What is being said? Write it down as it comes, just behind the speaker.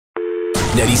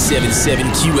97.7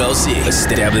 QLZ,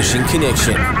 establishing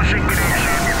connection.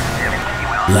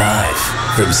 Live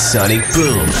from Sonic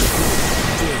Boom.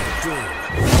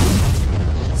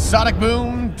 Sonic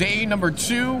Boom, day number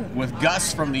 2 with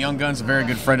Gus from the Young Guns, a very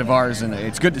good friend of ours, and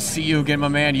it's good to see you again, my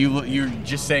man. You're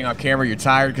just saying on camera you're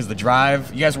tired because the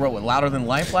drive. You guys were what, Louder Than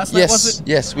Life last night, was it?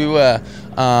 Yes, we were.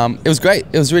 It was great.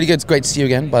 It was really good. It's great to see you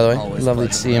again, by the way. Always lovely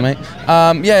to see you, mate.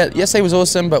 Yeah, yesterday was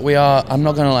awesome, but I'm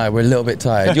not going to lie, we're a little bit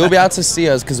tired. You'll be able to see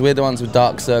us because we're the ones with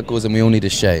dark circles and we all need a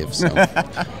shave. So.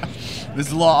 This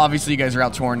is obviously you guys are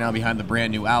out touring now behind the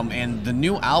brand new album, and the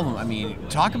new album, I mean,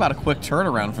 talk about a quick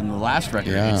turnaround from the last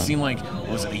record. Yeah. It seemed like,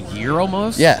 was it a year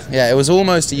almost? Yeah, it was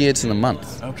almost a year to the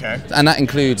month. Okay. And that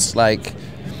includes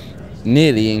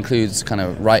nearly includes kind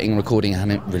of writing, recording,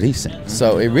 and releasing. Mm-hmm.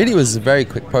 So it really was a very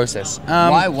quick process.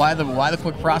 Why the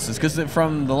quick process? Because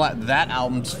from that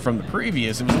album from the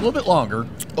previous, it was a little bit longer.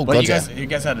 Oh, but God, you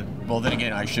guys had well, then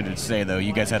again, I should say though,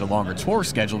 you guys had a longer tour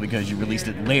schedule because you released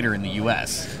it later in the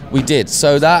U.S. We did.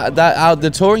 So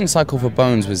the touring cycle for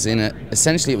Bones was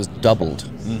essentially it was doubled.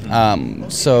 Mm-hmm.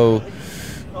 So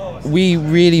we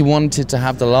really wanted to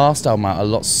have the last album out a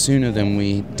lot sooner than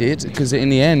we did, because in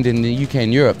the end, in the UK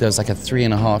and Europe, there was like a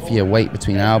 3.5 year wait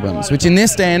between albums, which in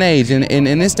this day and age,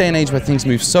 in this day and age where things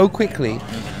move so quickly,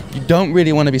 you don't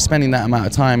really want to be spending that amount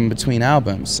of time between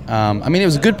albums. I mean, it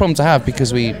was a good problem to have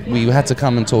because we had to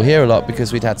come and tour here a lot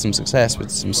because we'd had some success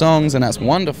with some songs, and that's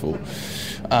wonderful.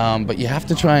 But you have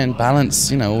to try and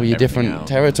balance, all your different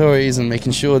territories and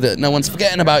making sure that no one's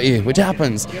forgetting about you, which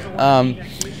happens.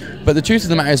 But the truth of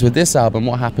the matter is, with this album,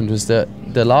 what happened was that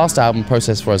the last album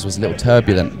process for us was a little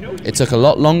turbulent. It took a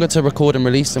lot longer to record and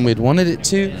release than we'd wanted it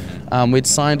to. We'd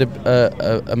signed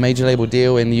a major label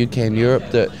deal in the UK and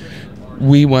Europe that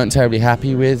we weren't terribly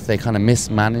happy with. They kind of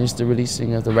mismanaged the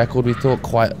releasing of the record, we thought,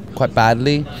 quite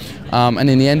badly. And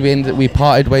in the end, we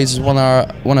parted ways with one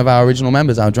of our original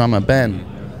members, our drummer, Ben.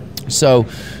 So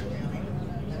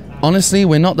honestly,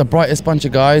 we're not the brightest bunch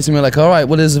of guys, and we're like, all right,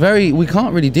 well, we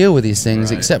can't really deal with these things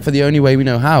except for the only way we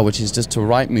know how, which is just to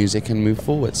write music and move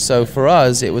forward. So for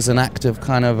us, it was an act of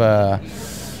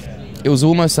it was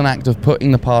almost an act of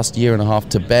putting the past 1.5 years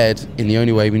to bed in the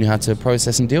only way we knew how to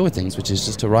process and deal with things, which is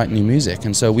just to write new music.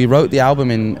 And so we wrote the album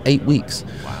in 8 weeks.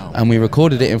 Wow. And we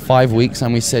recorded it in 5 weeks,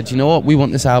 and we said, you know what, we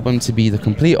want this album to be the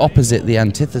complete opposite, the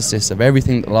antithesis of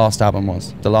everything the last album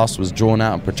was. The last was drawn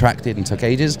out and protracted and took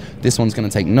ages. This one's going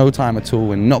to take no time at all.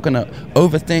 We're not going to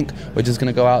overthink. We're just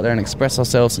going to go out there and express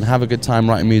ourselves and have a good time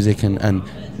writing music and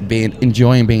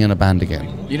enjoying being in a band again.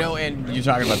 And you're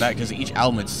talking about that because each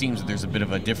album, it seems that there's a bit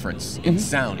of a difference in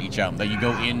sound each album, that you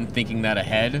go in thinking that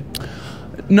ahead.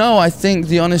 No, I think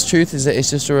the honest truth is that it's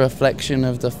just a reflection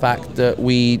of the fact that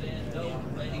we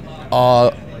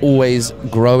are always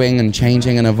growing and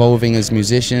changing and evolving as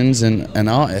musicians and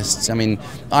artists. I mean,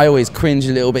 I always cringe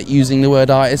a little bit using the word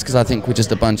artist because I think we're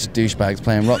just a bunch of douchebags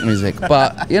playing rock music.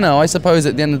 But, I suppose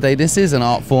at the end of the day, this is an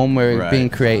art form. We're being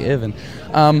creative,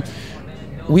 and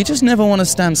we just never want to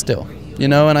stand still,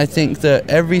 and I think that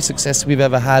every success we've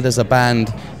ever had as a band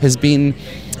has been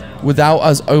without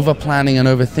us over planning and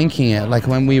overthinking it. Like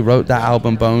when we wrote that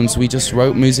album Bones, we just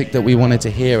wrote music that we wanted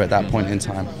to hear at that point in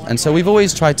time, and so we've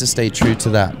always tried to stay true to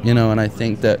that, and I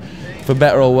think that for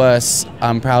better or worse,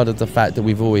 I'm proud of the fact that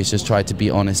we've always just tried to be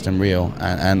honest and real,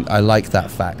 and I like that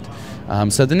fact.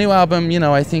 So the new album,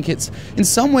 I think it's, in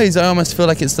some ways, I almost feel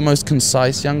like it's the most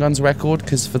concise Young Guns record,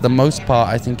 because for the most part,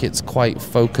 I think it's quite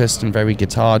focused and very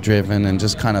guitar driven and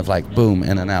just kind of like boom,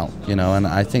 in and out, and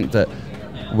I think that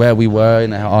where we were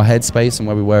in our headspace and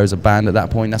where we were as a band at that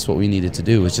point, that's what we needed to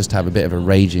do, was just have a bit of a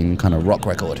raging kind of rock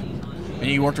record. And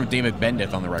you worked with David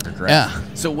Bendeth on the record, correct? Yeah.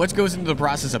 So what goes into the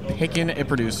process of picking a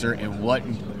producer, and what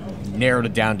narrowed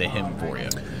it down to him for you?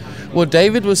 Well,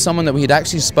 David was someone that we had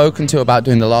actually spoken to about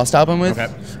doing the last album with. Okay.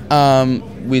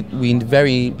 We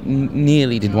very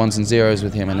nearly did Ones and Zeros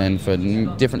with him, and then for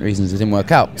different reasons it didn't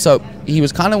work out. So he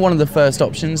was kind of one of the first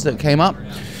options that came up.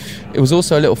 It was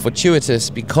also a little fortuitous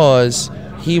because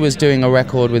he was doing a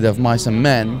record with Of Mice and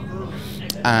Men,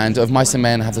 and Of Mice and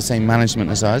Men have the same management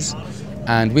as us.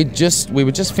 And we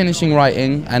were just finishing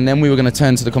writing, and then we were going to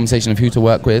turn to the conversation of who to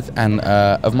work with, and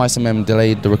Of Mice and Men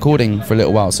delayed the recording for a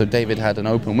little while, so David had an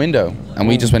open window, and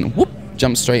we just went whoop,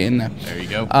 jumped straight in there. There you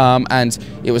go. And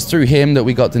it was through him that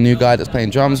we got the new guy that's playing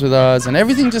drums with us, and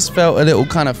everything just felt a little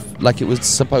kind of like it was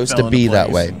supposed to be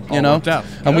that way,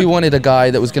 And we wanted a guy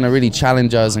that was going to really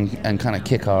challenge us and kind of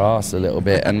kick our ass a little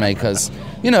bit and make us,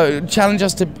 challenge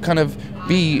us to kind of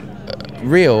be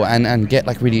real and get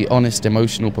like really honest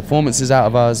emotional performances out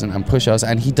of us and push us,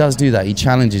 and he does do that. He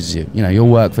challenges you. You'll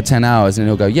work for 10 hours and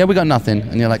he'll go, yeah, we got nothing,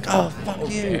 and you're like, oh, fuck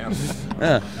you.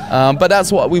 Yeah. But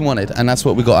that's what we wanted, and that's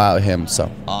what we got out of him. So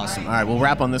awesome. All right, we'll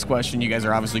wrap on this question. You guys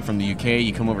are obviously from the UK.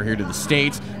 You come over here to the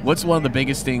States. What's one of the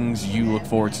biggest things you look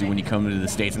forward to when you come to the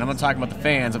States? And I'm not talking about the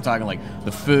fans. I'm talking like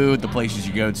the food, the places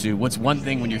you go to. What's one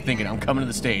thing when you're thinking, I'm coming to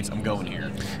the States, I'm going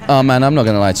here? Oh man, I'm not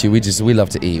gonna lie to you. We love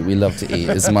to eat. We love to eat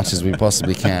as much as we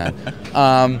possibly can.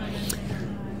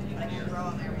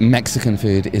 Mexican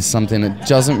food is something that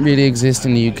doesn't really exist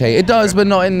in the UK. It does, but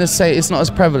not in the state. It's not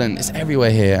as prevalent. It's everywhere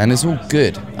here, and it's all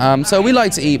good. So we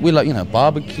like to eat. We like,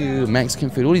 barbecue, Mexican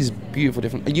food, all these beautiful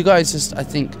different. You guys just, I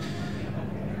think,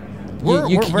 we're a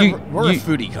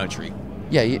foodie country.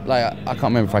 Yeah, I can't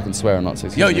remember if I can swear or not. So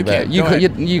Yo, you can.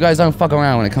 You guys don't fuck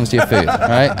around when it comes to your food,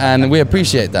 right? And we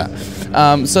appreciate that.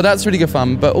 So that's really good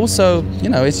fun. But also,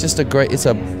 it's just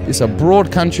it's a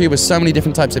broad country with so many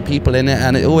different types of people in it,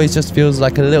 and it always just feels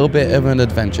like a little bit of an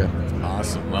adventure.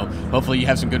 Awesome. Well, hopefully you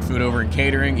have some good food over in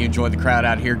catering. You enjoy the crowd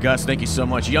out here. Gus, thank you so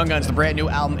much. Young Guns, the brand new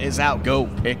album is out. Go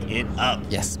pick it up.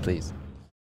 Yes, please.